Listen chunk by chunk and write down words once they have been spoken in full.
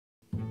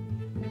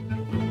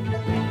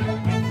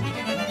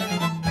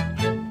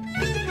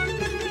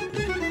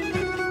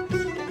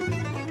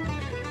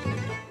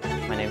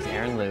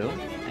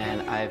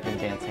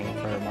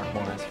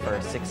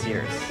6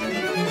 years.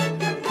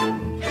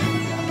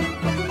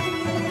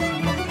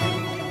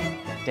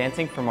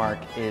 Dancing for Mark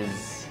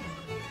is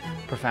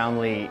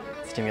profoundly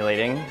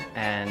stimulating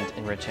and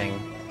enriching.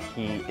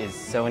 He is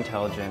so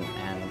intelligent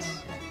and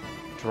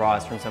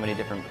draws from so many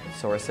different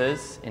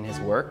sources in his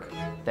work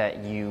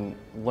that you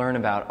learn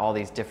about all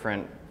these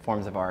different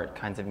forms of art,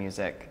 kinds of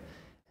music.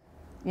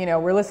 You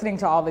know, we're listening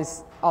to all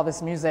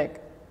this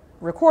music,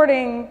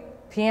 recording,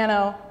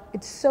 piano.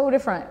 It's so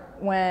different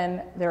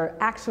when there are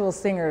actual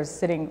singers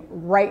sitting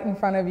right in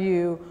front of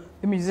you,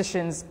 the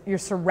musicians, you're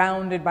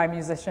surrounded by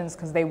musicians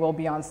because they will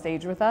be on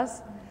stage with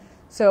us.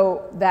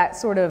 So that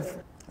sort of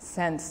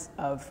sense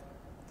of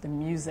the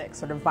music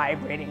sort of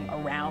vibrating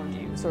around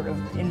you, sort of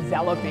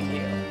enveloping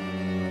you.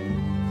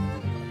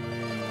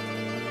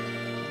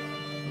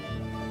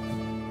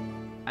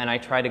 And I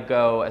try to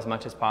go as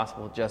much as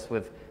possible just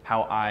with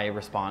how I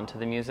respond to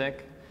the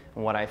music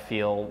and what I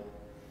feel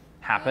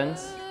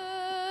happens.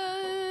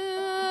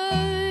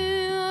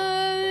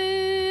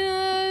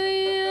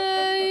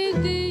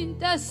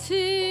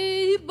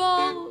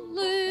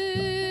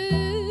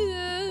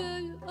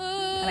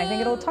 And I think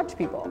it'll touch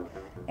people.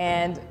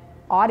 And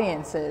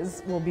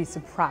audiences will be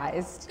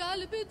surprised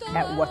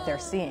at what they're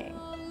seeing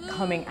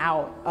coming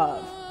out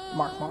of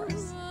Mark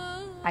Morris.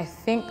 I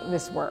think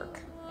this work,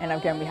 and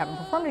again, we haven't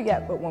performed it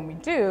yet, but when we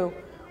do,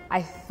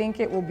 I think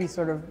it will be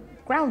sort of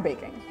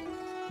groundbreaking.